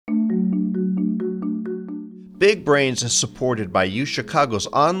Big Brains is supported by UChicago's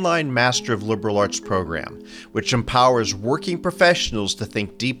online Master of Liberal Arts program, which empowers working professionals to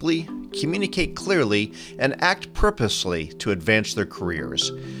think deeply, communicate clearly, and act purposefully to advance their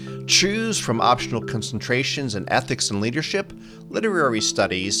careers. Choose from optional concentrations in ethics and leadership, literary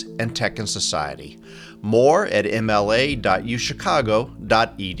studies, and tech and society. More at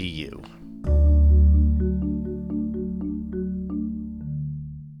mla.uchicago.edu.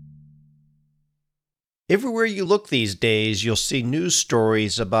 Everywhere you look these days, you'll see news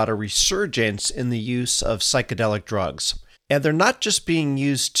stories about a resurgence in the use of psychedelic drugs. And they're not just being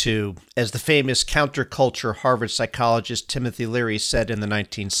used to, as the famous counterculture Harvard psychologist Timothy Leary said in the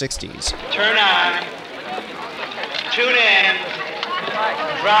 1960s. Turn on, tune in,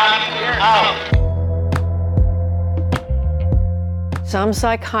 drop out. Some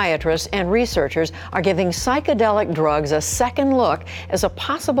psychiatrists and researchers are giving psychedelic drugs a second look as a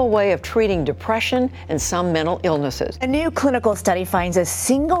possible way of treating depression and some mental illnesses. A new clinical study finds a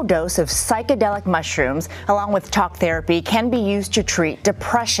single dose of psychedelic mushrooms, along with talk therapy, can be used to treat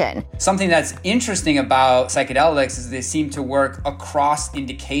depression. Something that's interesting about psychedelics is they seem to work across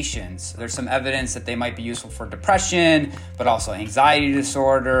indications. There's some evidence that they might be useful for depression, but also anxiety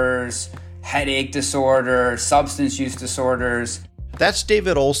disorders, headache disorders, substance use disorders. That's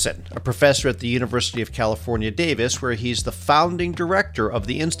David Olson, a professor at the University of California, Davis, where he's the founding director of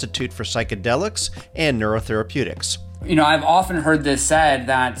the Institute for Psychedelics and Neurotherapeutics. You know, I've often heard this said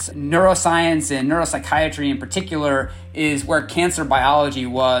that neuroscience and neuropsychiatry in particular is where cancer biology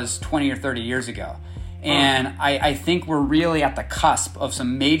was 20 or 30 years ago. And I think we're really at the cusp of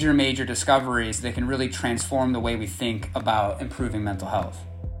some major discoveries that can really transform the way we think about improving mental health.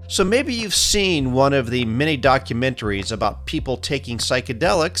 So maybe you've seen one of the many documentaries about people taking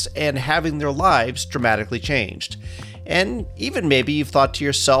psychedelics and having their lives dramatically changed. And even maybe you've thought to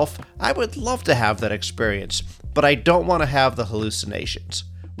yourself, I would love to have that experience, but I don't want to have the hallucinations.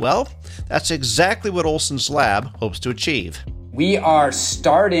 Well, that's exactly what Olson's lab hopes to achieve. We are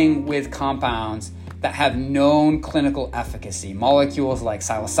starting with compounds that have known clinical efficacy, molecules like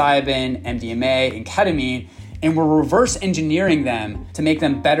psilocybin, MDMA, and ketamine, and we're reverse engineering them to make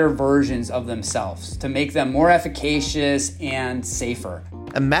them better versions of themselves, to make them more efficacious and safer.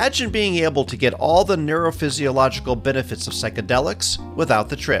 Imagine being able to get all the neurophysiological benefits of psychedelics without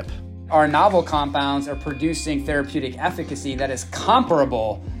the trip. Our novel compounds are producing therapeutic efficacy that is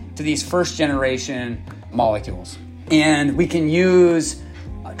comparable to these first generation molecules. And we can use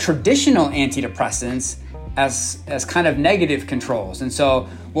traditional antidepressants as kind of negative controls. And so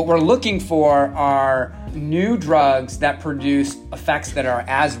what we're looking for are new drugs that produce effects that are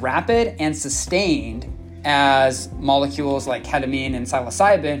as rapid and sustained as molecules like ketamine and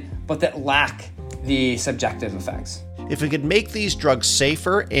psilocybin, but that lack the subjective effects. If we could make these drugs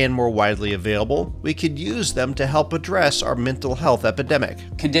safer and more widely available, we could use them to help address our mental health epidemic.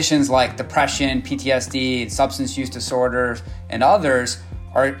 Conditions like depression, PTSD, substance use disorders, and others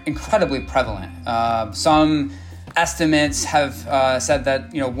are incredibly prevalent. Some estimates have said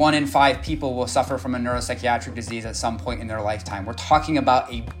that 1 in 5 people will suffer from a neuropsychiatric disease at some point in their lifetime. We're talking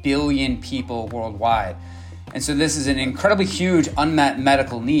about 1 billion people worldwide. And so this is an incredibly huge unmet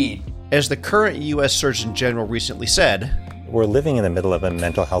medical need. As the current U.S. Surgeon General recently said, we're living in the middle of a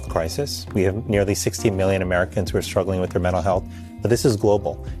mental health crisis. We have nearly 60 million Americans who are struggling with their mental health, but this is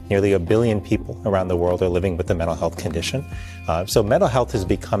global. Nearly 1 billion people around the world are living with a mental health condition. So mental health has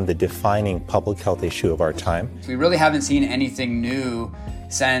become the defining public health issue of our time. We really haven't seen anything new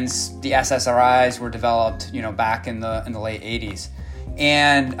since the SSRIs were developed, back in the late 80s.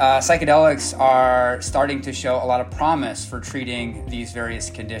 And psychedelics are starting to show a lot of promise for treating these various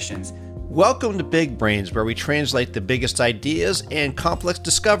conditions. Welcome to Big Brains, where we translate the biggest ideas and complex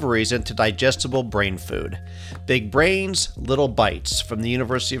discoveries into digestible brain food. Big Brains, Little Bites from the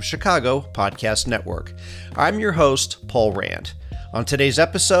University of Chicago Podcast Network. I'm your host, Paul Rand. On today's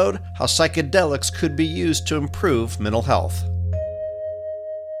episode, how psychedelics could be used to improve mental health.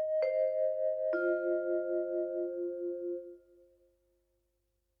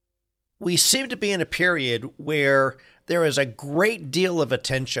 We seem to be in a period where there is a great deal of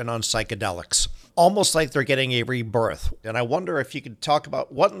attention on psychedelics, almost like they're getting a rebirth. And I wonder if you could talk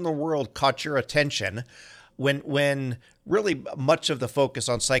about what in the world caught your attention when really much of the focus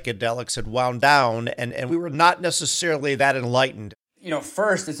on psychedelics had wound down and we were not necessarily that enlightened.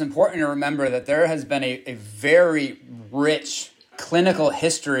 First, it's important to remember that there has been a very rich clinical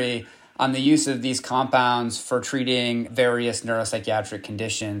history on the use of these compounds for treating various neuropsychiatric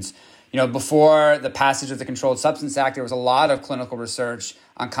conditions. Before the passage of the Controlled Substance Act, there was a lot of clinical research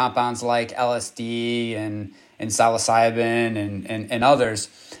on compounds like LSD and psilocybin and others.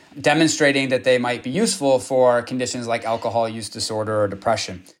 demonstrating that they might be useful for conditions like alcohol use disorder or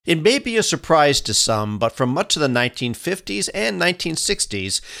depression. It may be a surprise to some, but from much of the 1950s and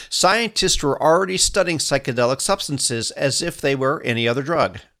 1960s, scientists were already studying psychedelic substances as if they were any other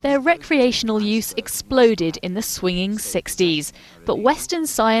drug. Their recreational use exploded in the swinging 60s, but Western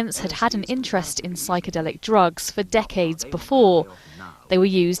science had had an interest in psychedelic drugs for decades before. They were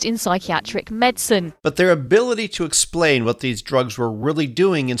used in psychiatric medicine. But their ability to explain what these drugs were really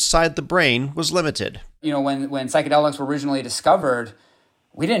doing inside the brain was limited. When psychedelics were originally discovered,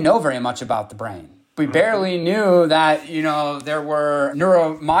 we didn't know very much about the brain. We barely knew that, there were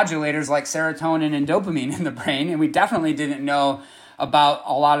neuromodulators like serotonin and dopamine in the brain, and we definitely didn't know about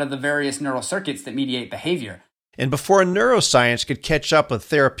a lot of the various neural circuits that mediate behavior. And before neuroscience could catch up with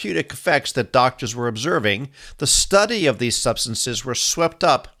therapeutic effects that doctors were observing, the study of these substances were swept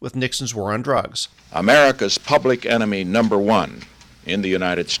up with Nixon's war on drugs. America's public enemy number one in the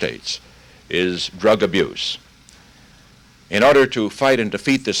United States is drug abuse. In order to fight and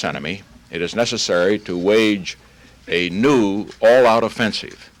defeat this enemy, it is necessary to wage a new all-out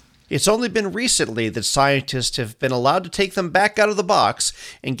offensive. It's only been recently that scientists have been allowed to take them back out of the box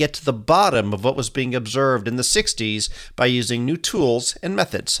and get to the bottom of what was being observed in the 60s by using new tools and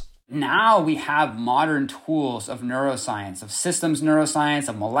methods. Now we have modern tools of neuroscience, of systems neuroscience,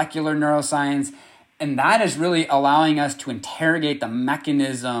 of molecular neuroscience, and that is really allowing us to interrogate the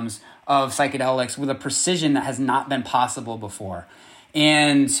mechanisms of psychedelics with a precision that has not been possible before.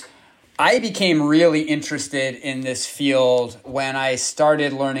 And I became really interested in this field when I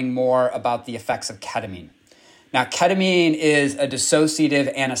started learning more about the effects of ketamine. Now, ketamine is a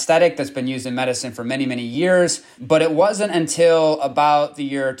dissociative anesthetic that's been used in medicine for many, many years, but it wasn't until about the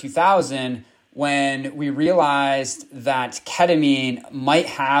year 2000 when we realized that ketamine might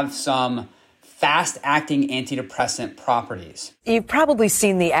have some fast-acting antidepressant properties. You've probably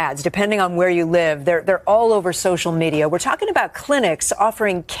seen the ads, depending on where you live. They're all over social media. We're talking about clinics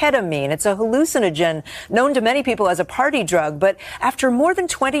offering ketamine. It's a hallucinogen known to many people as a party drug. But after more than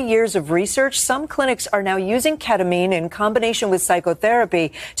 20 years of research, some clinics are now using ketamine in combination with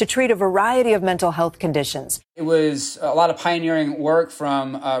psychotherapy to treat a variety of mental health conditions. It was a lot of pioneering work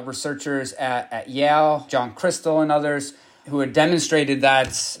from researchers at Yale, John Crystal and others, who had demonstrated that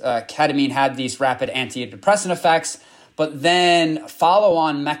ketamine had these rapid antidepressant effects, but then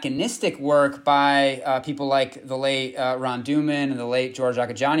follow-on mechanistic work by people like the late Ron Duman and the late George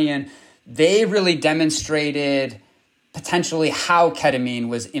Akajanian, they really demonstrated potentially how ketamine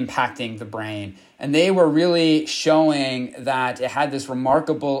was impacting the brain. And they were really showing that it had this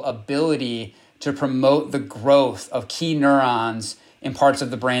remarkable ability to promote the growth of key neurons in parts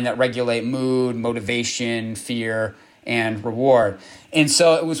of the brain that regulate mood, motivation, fear, and reward. And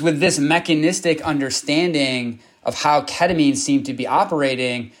so it was with this mechanistic understanding of how ketamine seemed to be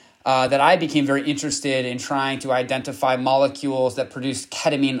operating that I became very interested in trying to identify molecules that produced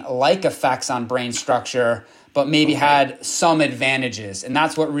ketamine-like effects on brain structure, but maybe had some advantages. And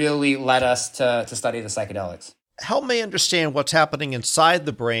that's what really led us to study the psychedelics. Help me understand what's happening inside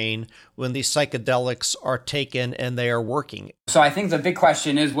the brain when these psychedelics are taken and they are working. So I think the big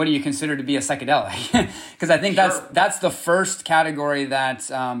question is, what do you consider to be a psychedelic? Because I think that's the first category that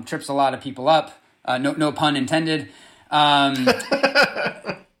trips a lot of people up. No pun intended. A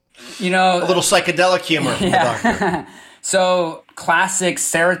little psychedelic humor from the doctor. So classic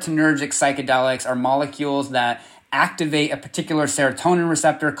serotonergic psychedelics are molecules that activate a particular serotonin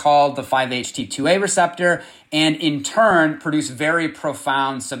receptor called the 5-HT2A receptor, and in turn produce very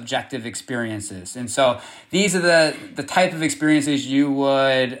profound subjective experiences. And so these are the type of experiences you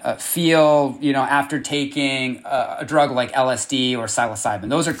would feel, after taking a drug like LSD or psilocybin.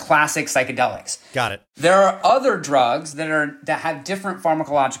 Those are classic psychedelics. Got it. There are other drugs that have different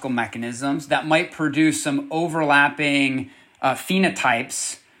pharmacological mechanisms that might produce some overlapping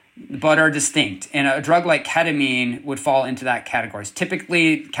phenotypes, but are distinct. And a drug like ketamine would fall into that category.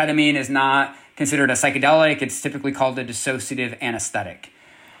 Typically, ketamine is not considered a psychedelic. It's typically called a dissociative anesthetic.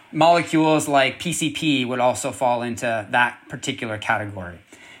 Molecules like PCP would also fall into that particular category.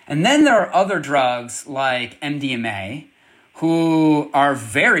 And then there are other drugs like MDMA, who are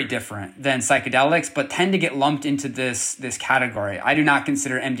very different than psychedelics, but tend to get lumped into this category. I do not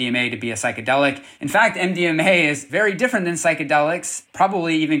consider MDMA to be a psychedelic. In fact, MDMA is very different than psychedelics,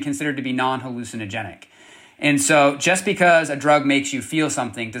 probably even considered to be non-hallucinogenic. And so just because a drug makes you feel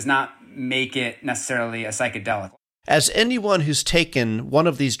something does not make it necessarily a psychedelic. As anyone who's taken one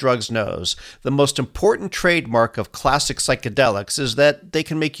of these drugs knows, the most important trademark of classic psychedelics is that they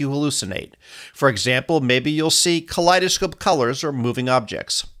can make you hallucinate. For example, maybe you'll see kaleidoscope colors or moving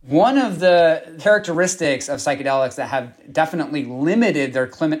objects. One of the characteristics of psychedelics that have definitely limited their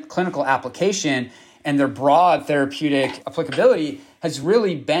clinical application and their broad therapeutic applicability has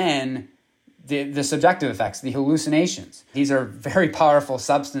really been the subjective effects, the hallucinations. These are very powerful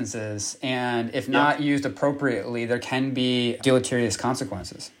substances, and if not used appropriately, there can be deleterious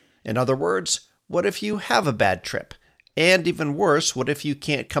consequences. In other words, what if you have a bad trip? And even worse, what if you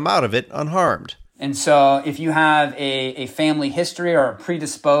can't come out of it unharmed? And so if you have a family history or are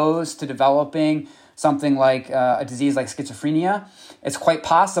predisposed to developing something like a disease like schizophrenia, it's quite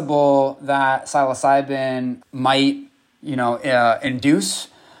possible that psilocybin might, induce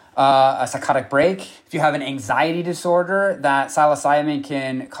a psychotic break. If you have an anxiety disorder, that psilocybin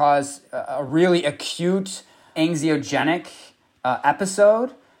can cause a really acute anxiogenic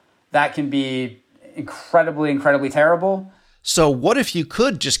episode that can be incredibly terrible. So what if you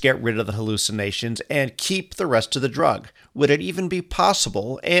could just get rid of the hallucinations and keep the rest of the drug? Would it even be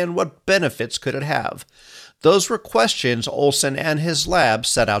possible, and what benefits could it have? Those were questions Olson and his lab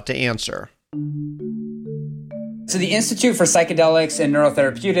set out to answer. So the Institute for Psychedelics and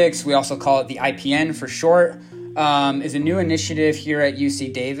Neurotherapeutics, we also call it the IPN for short, is a new initiative here at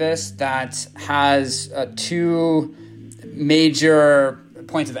UC Davis that has two major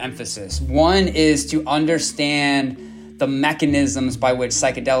points of emphasis. One is to understand the mechanisms by which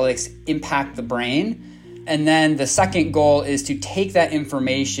psychedelics impact the brain. And then the second goal is to take that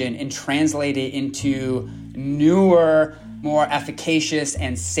information and translate it into newer, more efficacious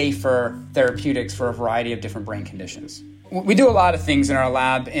and safer therapeutics for a variety of different brain conditions. We do a lot of things in our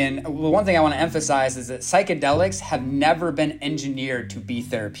lab, and the one thing I want to emphasize is that psychedelics have never been engineered to be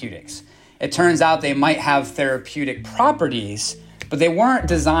therapeutics. It turns out they might have therapeutic properties, but they weren't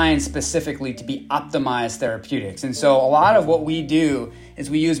designed specifically to be optimized therapeutics. And so a lot of what we do is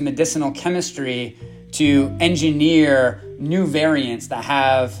we use medicinal chemistry to engineer new variants that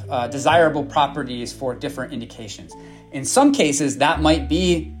have desirable properties for different indications. In some cases, that might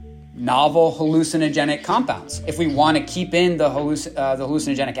be novel hallucinogenic compounds. If we want to keep in the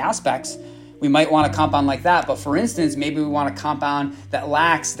hallucinogenic aspects, we might want a compound like that. But for instance, maybe we want a compound that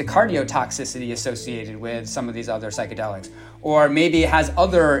lacks the cardiotoxicity associated with some of these other psychedelics. Or maybe it has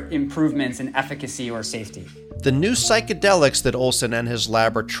other improvements in efficacy or safety. The new psychedelics that Olson and his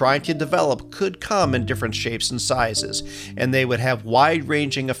lab are trying to develop could come in different shapes and sizes, and they would have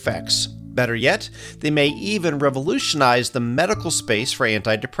wide-ranging effects. Better yet, they may even revolutionize the medical space for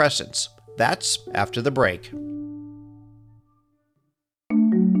antidepressants. That's after the break.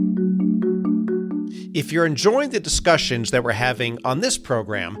 If you're enjoying the discussions that we're having on this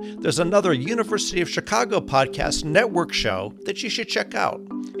program, there's another University of Chicago podcast network show that you should check out.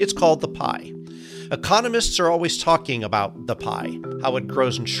 It's called The Pie. Economists are always talking about the pie, how it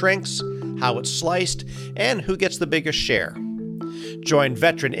grows and shrinks, how it's sliced, and who gets the biggest share. Join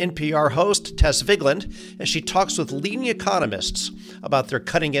veteran NPR host Tess Vigland as she talks with leading economists about their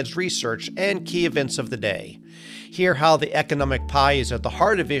cutting-edge research and key events of the day. Hear how the economic pie is at the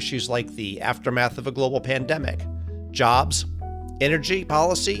heart of issues like the aftermath of a global pandemic, jobs, energy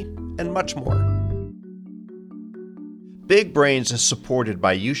policy, and much more. Big Brains is supported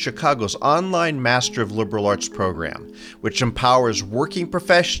by UChicago's online Master of Liberal Arts program, which empowers working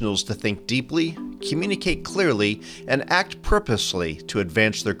professionals to think deeply, communicate clearly, and act purposely to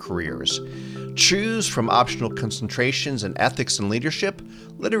advance their careers. Choose from optional concentrations in ethics and leadership,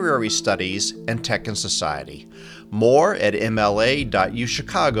 literary studies, and tech and society. More at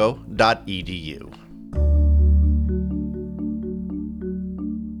mla.uchicago.edu.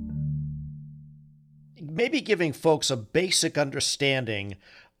 Maybe giving folks a basic understanding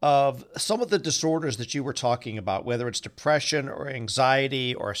of some of the disorders that you were talking about, whether it's depression or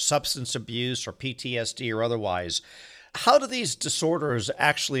anxiety or substance abuse or PTSD or otherwise. How do these disorders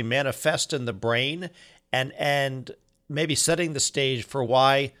actually manifest in the brain, and maybe setting the stage for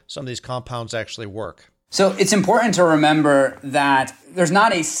why some of these compounds actually work? So it's important to remember that there's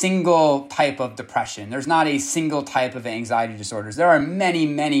not a single type of depression. There's not a single type of anxiety disorders. There are many,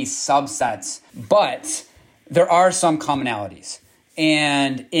 many subsets, but there are some commonalities.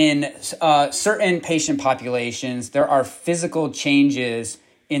 And in certain patient populations, there are physical changes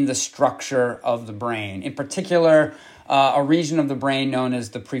in the structure of the brain. In particular, a region of the brain known as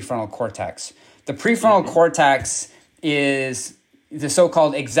the prefrontal cortex. The prefrontal cortex is the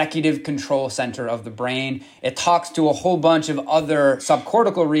so-called executive control center of the brain. It talks to a whole bunch of other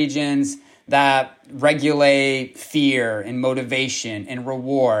subcortical regions that regulate fear and motivation and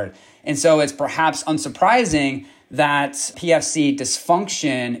reward. And so it's perhaps unsurprising that PFC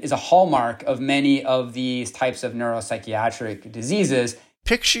dysfunction is a hallmark of many of these types of neuropsychiatric diseases.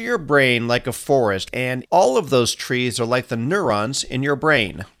 Picture your brain like a forest, and all of those trees are like the neurons in your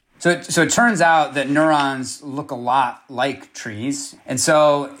brain. So it turns out that neurons look a lot like trees. And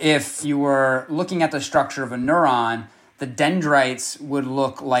so if you were looking at the structure of a neuron, the dendrites would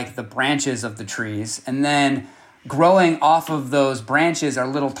look like the branches of the trees. And then growing off of those branches are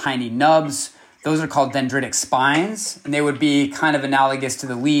little tiny nubs. Those are called dendritic spines, and they would be kind of analogous to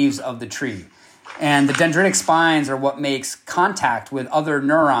the leaves of the tree. And the dendritic spines are what makes contact with other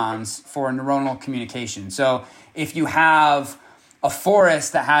neurons for neuronal communication. So if you have a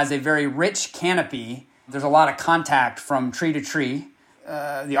forest that has a very rich canopy, there's a lot of contact from tree to tree.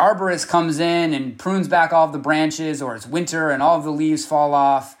 The arborist comes in and prunes back all of the branches, or it's winter and all of the leaves fall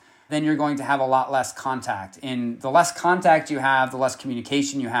off, then you're going to have a lot less contact. And the less contact you have, the less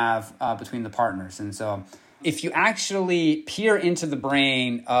communication you have between the partners. And so if you actually peer into the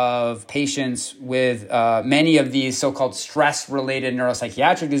brain of patients with many of these so-called stress-related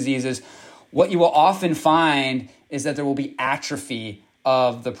neuropsychiatric diseases, what you will often find is that there will be atrophy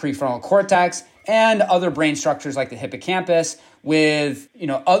of the prefrontal cortex and other brain structures like the hippocampus, with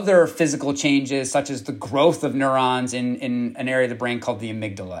other physical changes such as the growth of neurons in an area of the brain called the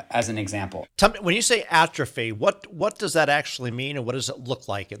amygdala, as an example. Tell me, when you say atrophy, what does that actually mean, and what does it look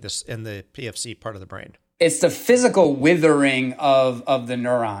like in the PFC part of the brain? It's the physical withering of the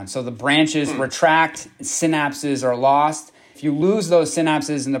neuron. So the branches retract, synapses are lost. If you lose those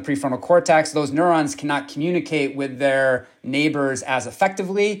synapses in the prefrontal cortex, those neurons cannot communicate with their neighbors as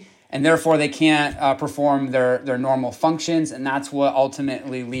effectively, and therefore they can't perform their normal functions, and that's what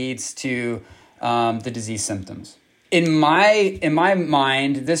ultimately leads to the disease symptoms. In my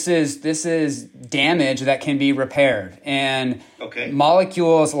mind, this is damage that can be repaired, and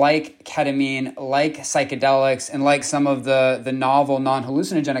molecules like ketamine, like psychedelics, and like some of the novel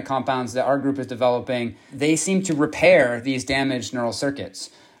non-hallucinogenic compounds that our group is developing, they seem to repair these damaged neural circuits.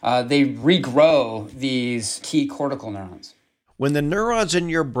 They regrow these key cortical neurons. When the neurons in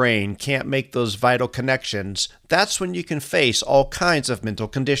your brain can't make those vital connections, that's when you can face all kinds of mental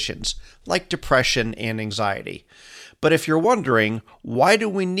conditions, like depression and anxiety. But if you're wondering, why do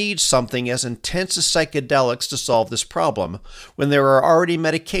we need something as intense as psychedelics to solve this problem, when there are already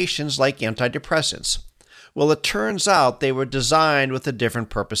medications like antidepressants? Well, it turns out they were designed with a different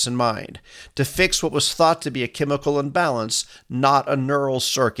purpose in mind, to fix what was thought to be a chemical imbalance, not a neural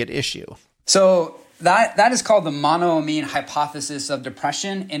circuit issue. So that is called the monoamine hypothesis of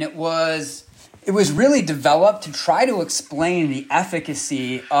depression, and it was really developed to try to explain the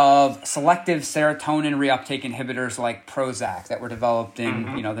efficacy of selective serotonin reuptake inhibitors like Prozac that were developed in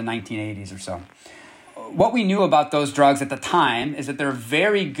the 1980s or so. What we knew about those drugs at the time is that they're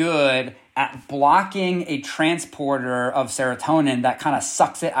very good at blocking a transporter of serotonin that kind of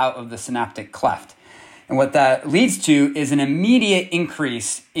sucks it out of the synaptic cleft. And what that leads to is an immediate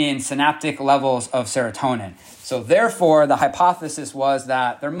increase in synaptic levels of serotonin. So therefore, the hypothesis was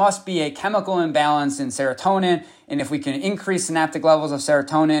that there must be a chemical imbalance in serotonin, and if we can increase synaptic levels of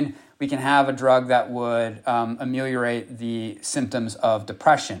serotonin, we can have a drug that would ameliorate the symptoms of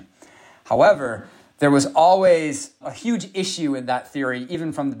depression. However, there was always a huge issue with that theory,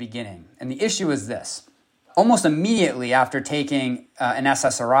 even from the beginning. And the issue is this. Almost immediately after taking an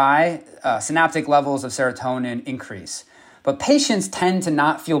SSRI, synaptic levels of serotonin increase. But patients tend to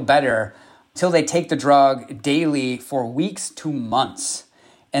not feel better until they take the drug daily for weeks to months.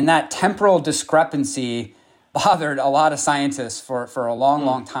 And that temporal discrepancy bothered a lot of scientists for a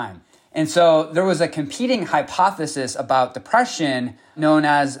long time. And so there was a competing hypothesis about depression known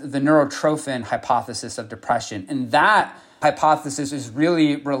as the neurotrophin hypothesis of depression. And that hypothesis is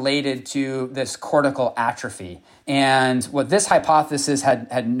really related to this cortical atrophy. And what this hypothesis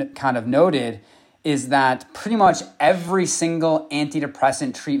had kind of noted is that pretty much every single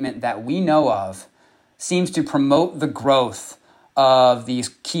antidepressant treatment that we know of seems to promote the growth of these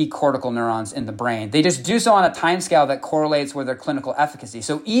key cortical neurons in the brain. They just do so on a timescale that correlates with their clinical efficacy.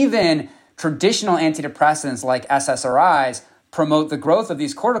 So even traditional antidepressants like SSRIs promote the growth of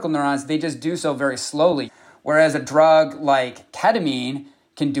these cortical neurons, they just do so very slowly. Whereas a drug like ketamine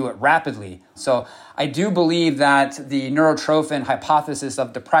can do it rapidly. So I do believe that the neurotrophin hypothesis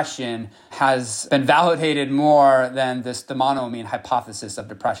of depression has been validated more than the monoamine hypothesis of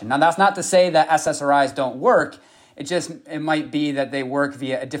depression. Now, that's not to say that SSRIs don't work. It might be that they work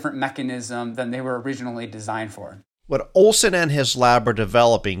via a different mechanism than they were originally designed for. What Olson and his lab are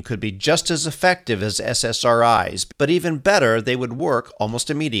developing could be just as effective as SSRIs, but even better, they would work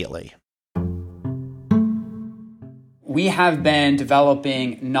almost immediately. We have been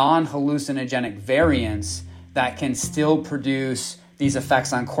developing non-hallucinogenic variants that can still produce these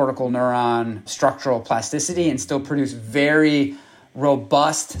effects on cortical neuron structural plasticity and still produce very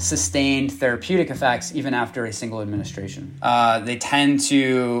robust, sustained therapeutic effects even after a single administration. They tend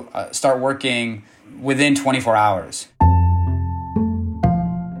to start working within 24 hours.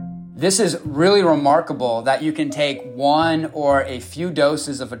 This is really remarkable that you can take one or a few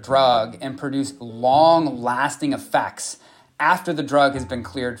doses of a drug and produce long-lasting effects after the drug has been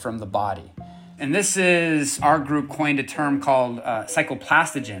cleared from the body. And this is, our group coined a term called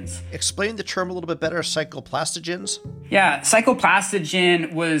psychoplastogens. Explain the term a little bit better, psychoplastogens. Yeah,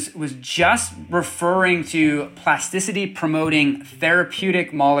 psychoplastogen was just referring to plasticity-promoting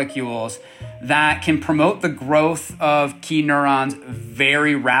therapeutic molecules that can promote the growth of key neurons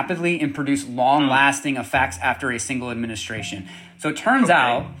very rapidly and produce long-lasting effects after a single administration. So it turns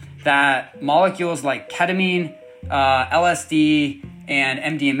out that molecules like ketamine, LSD,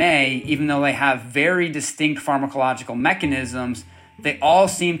 and MDMA, even though they have very distinct pharmacological mechanisms, they all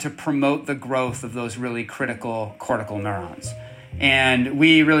seem to promote the growth of those really critical cortical neurons. And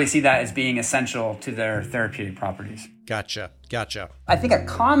we really see that as being essential to their therapeutic properties. Gotcha. I think a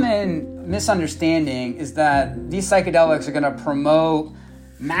common misunderstanding is that these psychedelics are going to promote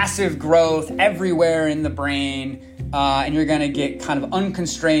massive growth everywhere in the brain, and you're going to get kind of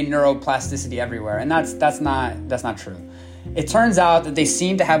unconstrained neuroplasticity everywhere. And that's not true. It turns out that they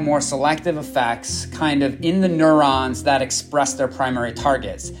seem to have more selective effects kind of in the neurons that express their primary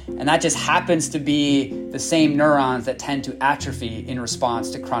targets. And that just happens to be the same neurons that tend to atrophy in response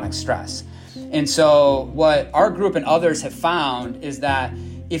to chronic stress. And so what our group and others have found is that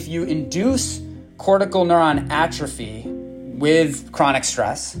if you induce cortical neuron atrophy with chronic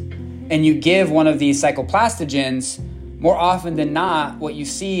stress and you give one of these psychoplastogens, more often than not, what you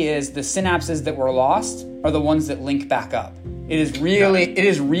see is the synapses that were lost are the ones that link back up. It is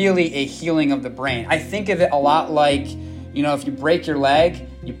really a healing of the brain. I think of it a lot like, if you break your leg,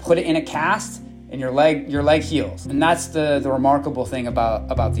 you put it in a cast and your leg heals. And that's the remarkable thing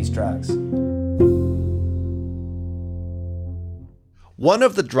about these drugs. One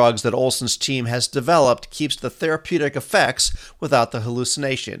of the drugs that Olson's team has developed keeps the therapeutic effects without the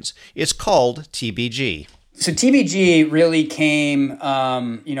hallucinations. It's called TBG. So TBG really came,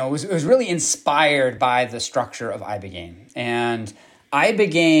 it was really inspired by the structure of ibogaine. And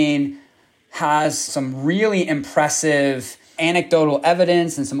ibogaine has some really impressive anecdotal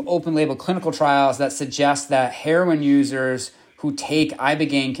evidence and some open label clinical trials that suggest that heroin users who take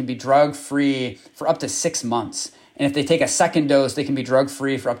ibogaine can be drug-free for up to 6 months. And if they take a second dose, they can be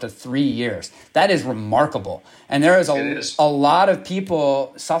drug-free for up to 3 years. That is remarkable. And there is a lot of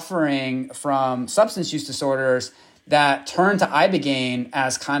people suffering from substance use disorders that turn to ibogaine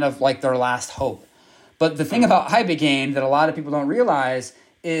as kind of like their last hope. But the thing about ibogaine that a lot of people don't realize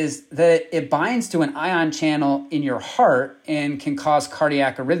is that it binds to an ion channel in your heart and can cause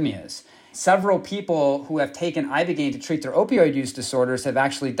cardiac arrhythmias. Several people who have taken ibogaine to treat their opioid use disorders have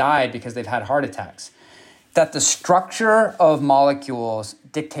actually died because they've had heart attacks. That the structure of molecules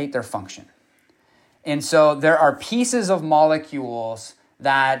dictate their function. And so there are pieces of molecules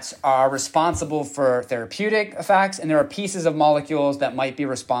that are responsible for therapeutic effects, and there are pieces of molecules that might be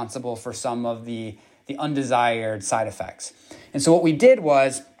responsible for some of the undesired side effects. And so what we did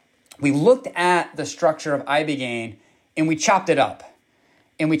was we looked at the structure of ibogaine and we chopped it up.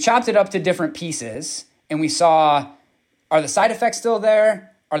 And we chopped it up to different pieces, and we saw, are the side effects still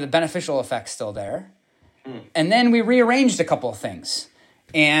there? Are the beneficial effects still there? And then we rearranged a couple of things.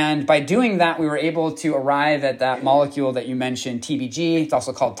 And by doing that, we were able to arrive at that molecule that you mentioned, TBG. It's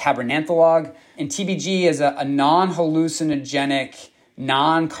also called tabernanthalog. And TBG is a non-hallucinogenic,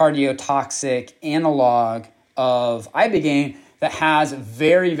 non-cardiotoxic analog of ibogaine that has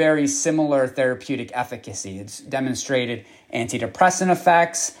very, very similar therapeutic efficacy. It's demonstrated antidepressant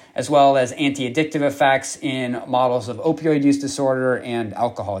effects as well as anti-addictive effects in models of opioid use disorder and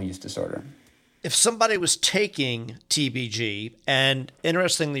alcohol use disorder. If somebody was taking TBG, and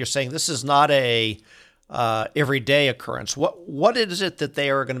interestingly, you're saying this is not a everyday occurrence, what is it that they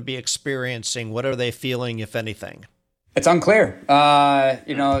are going to be experiencing? What are they feeling, if anything? It's unclear.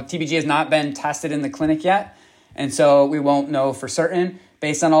 TBG has not been tested in the clinic yet, and so we won't know for certain.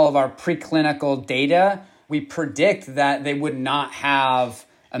 Based on all of our preclinical data, we predict that they would not have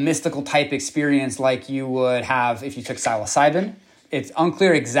a mystical type experience like you would have if you took psilocybin. It's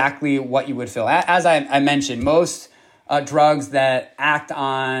unclear exactly what you would feel. As I mentioned, most drugs that act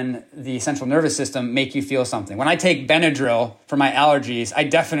on the central nervous system make you feel something. When I take Benadryl for my allergies, I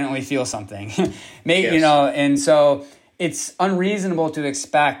definitely feel something. And so it's unreasonable to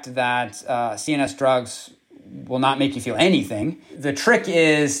expect that CNS drugs will not make you feel anything. The trick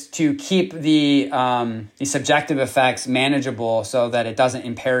is to keep the subjective effects manageable so that it doesn't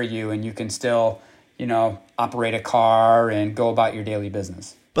impair you and you can still, operate a car and go about your daily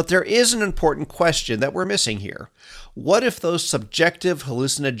business. But there is an important question that we're missing here. What if those subjective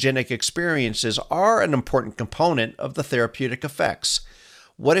hallucinogenic experiences are an important component of the therapeutic effects?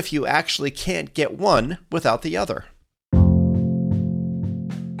 What if you actually can't get one without the other?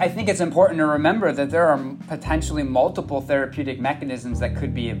 I think it's important to remember that there are potentially multiple therapeutic mechanisms that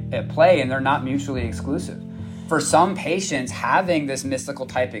could be at play, and they're not mutually exclusive. For some patients, having this mystical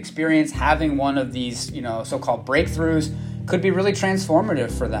type experience, having one of these, so-called breakthroughs, could be really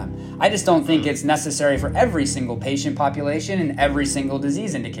transformative for them. I just don't think it's necessary for every single patient population and every single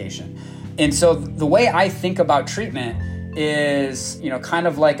disease indication. And so the way I think about treatment is, kind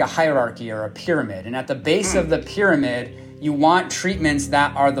of like a hierarchy or a pyramid. And at the base of the pyramid, you want treatments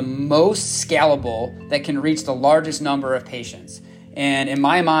that are the most scalable, that can reach the largest number of patients. And in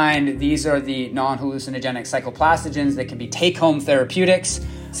my mind, these are the non-hallucinogenic psychoplastogens that can be take-home therapeutics.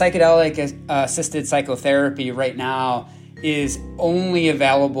 Psychedelic-assisted psychotherapy right now is only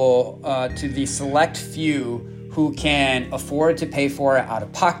available to the select few who can afford to pay for it out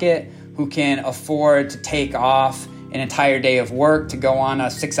of pocket, who can afford to take off an entire day of work to go on a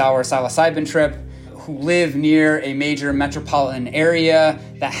 6-hour psilocybin trip, who live near a major metropolitan area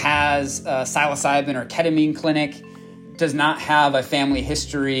that has a psilocybin or ketamine clinic, does not have a family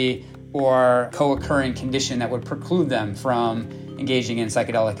history or co-occurring condition that would preclude them from engaging in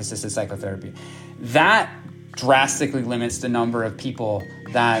psychedelic-assisted psychotherapy. That drastically limits the number of people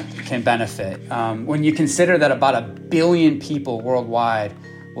that can benefit. When you consider that about 1 billion people worldwide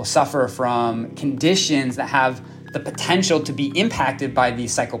will suffer from conditions that have the potential to be impacted by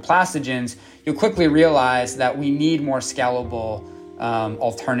these psychoplastogens, you'll quickly realize that we need more scalable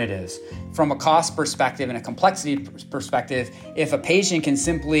alternatives. From a cost perspective and a complexity perspective, if a patient can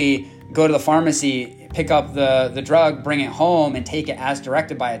simply go to the pharmacy, pick up the drug, bring it home, and take it as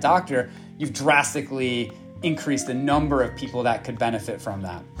directed by a doctor, you've drastically increased the number of people that could benefit from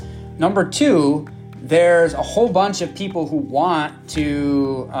that. Number two, there's a whole bunch of people who want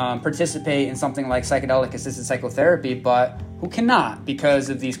to participate in something like psychedelic-assisted psychotherapy, but who cannot because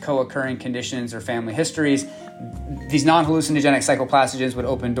of these co-occurring conditions or family histories. These non-hallucinogenic psychoplastogens would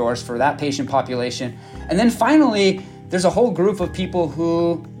open doors for that patient population. And then finally, there's a whole group of people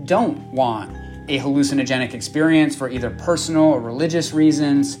who don't want a hallucinogenic experience for either personal or religious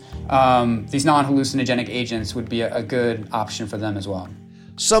reasons. These non-hallucinogenic agents would be a good option for them as well.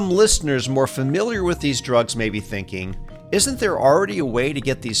 Some listeners more familiar with these drugs may be thinking, isn't there already a way to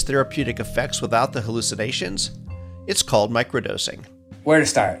get these therapeutic effects without the hallucinations? It's called microdosing. Where to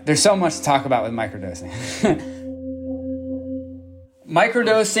start? There's so much to talk about with microdosing.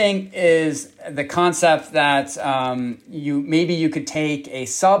 Microdosing is the concept that you could take a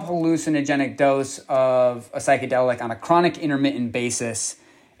sub-hallucinogenic dose of a psychedelic on a chronic intermittent basis,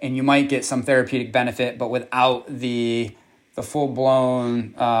 and you might get some therapeutic benefit, but without the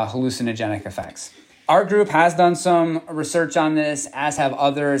full-blown hallucinogenic effects. Our group has done some research on this, as have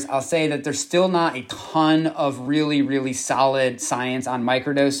others. I'll say that there's still not a ton of really, really solid science on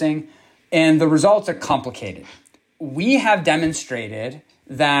microdosing, and the results are complicated. We have demonstrated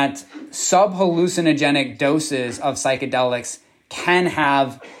that sub-hallucinogenic doses of psychedelics can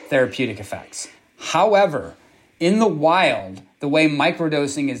have therapeutic effects. However, in the wild, the way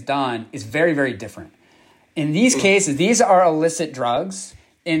microdosing is done is very, very different. In these cases, these are illicit drugs,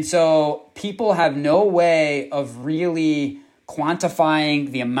 and so people have no way of really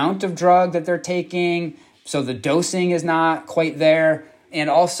quantifying the amount of drug that they're taking, so the dosing is not quite there, and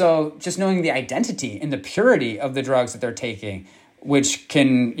also just knowing the identity and the purity of the drugs that they're taking, which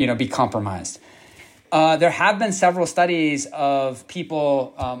can be compromised. There have been several studies of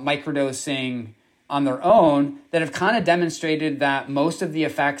people microdosing on their own that have kind of demonstrated that most of the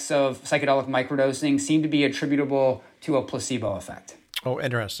effects of psychedelic microdosing seem to be attributable to a placebo effect. Oh,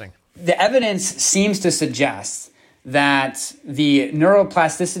 interesting. The evidence seems to suggest that the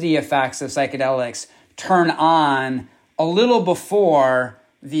neuroplasticity effects of psychedelics turn on a little before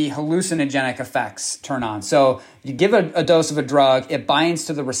the hallucinogenic effects turn on. So you give a dose of a drug, it binds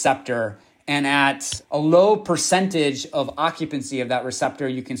to the receptor, and at a low percentage of occupancy of that receptor,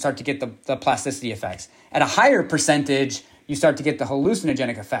 you can start to get the plasticity effects. At a higher percentage, you start to get the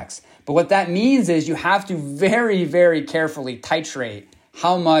hallucinogenic effects. But what that means is you have to very, very carefully titrate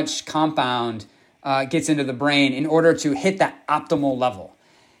how much compound gets into the brain in order to hit that optimal level.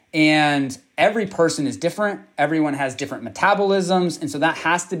 And every person is different. Everyone has different metabolisms. And so that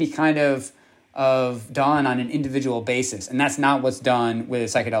has to be kind of done on an individual basis. And that's not what's done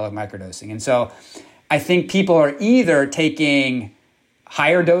with psychedelic microdosing. And so I think people are either taking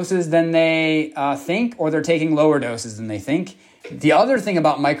higher doses than they think, or they're taking lower doses than they think. The other thing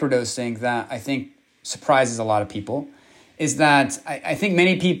about microdosing that I think surprises a lot of people is that I think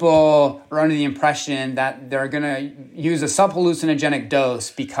many people are under the impression that they're going to use a subhallucinogenic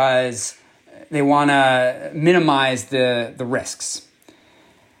dose because they want to minimize the risks.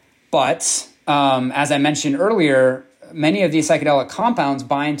 But as I mentioned earlier, many of these psychedelic compounds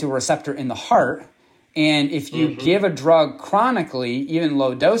bind to a receptor in the heart. And if you give a drug chronically, even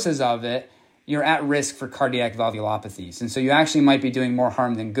low doses of it, you're at risk for cardiac valvulopathies. And so you actually might be doing more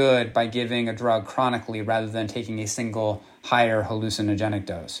harm than good by giving a drug chronically rather than taking a single higher hallucinogenic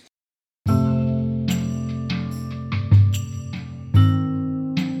dose.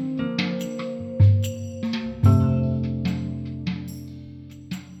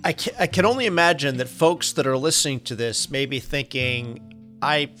 I can only imagine that folks that are listening to this may be thinking,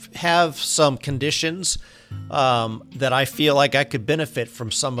 I have some conditions that I feel like I could benefit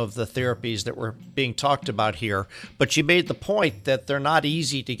from some of the therapies that were being talked about here. But you made the point that they're not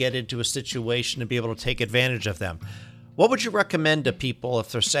easy to get into a situation to be able to take advantage of them. What would you recommend to people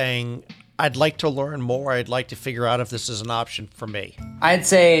if they're saying, I'd like to learn more, I'd like to figure out if this is an option for me? I'd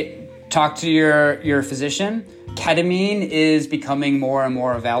say talk to your physician. Ketamine is becoming more and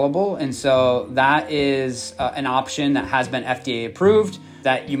more available, and so that is an option that has been FDA approved,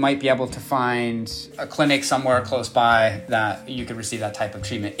 that you might be able to find a clinic somewhere close by that you could receive that type of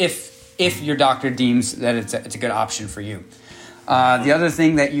treatment if your doctor deems that it's a good option for you. The other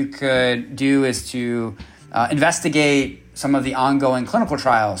thing that you could do is to investigate some of the ongoing clinical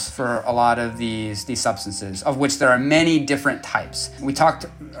trials for a lot of these substances, of which there are many different types. We talked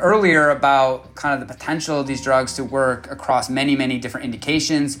earlier about kind of the potential of these drugs to work across many, many different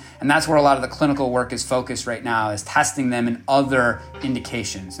indications, and that's where a lot of the clinical work is focused right now, is testing them in other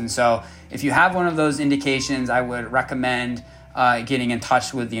indications. And so if you have one of those indications, I would recommend getting in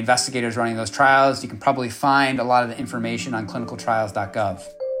touch with the investigators running those trials. You can probably find a lot of the information on clinicaltrials.gov.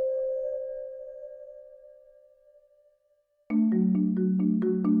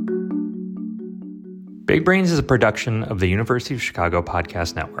 Big Brains is a production of the University of Chicago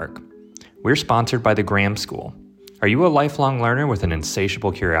Podcast Network. We're sponsored by the Graham School. Are you a lifelong learner with an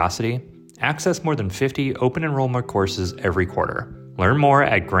insatiable curiosity? Access more than 50 open enrollment courses every quarter. Learn more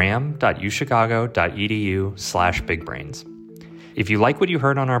at graham.uchicago.edu/bigbrains. If you like what you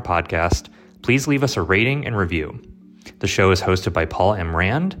heard on our podcast, please leave us a rating and review. The show is hosted by Paul M.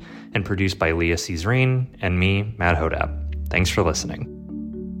 Rand and produced by Leah Cesarine and me, Matt Hodap. Thanks for listening.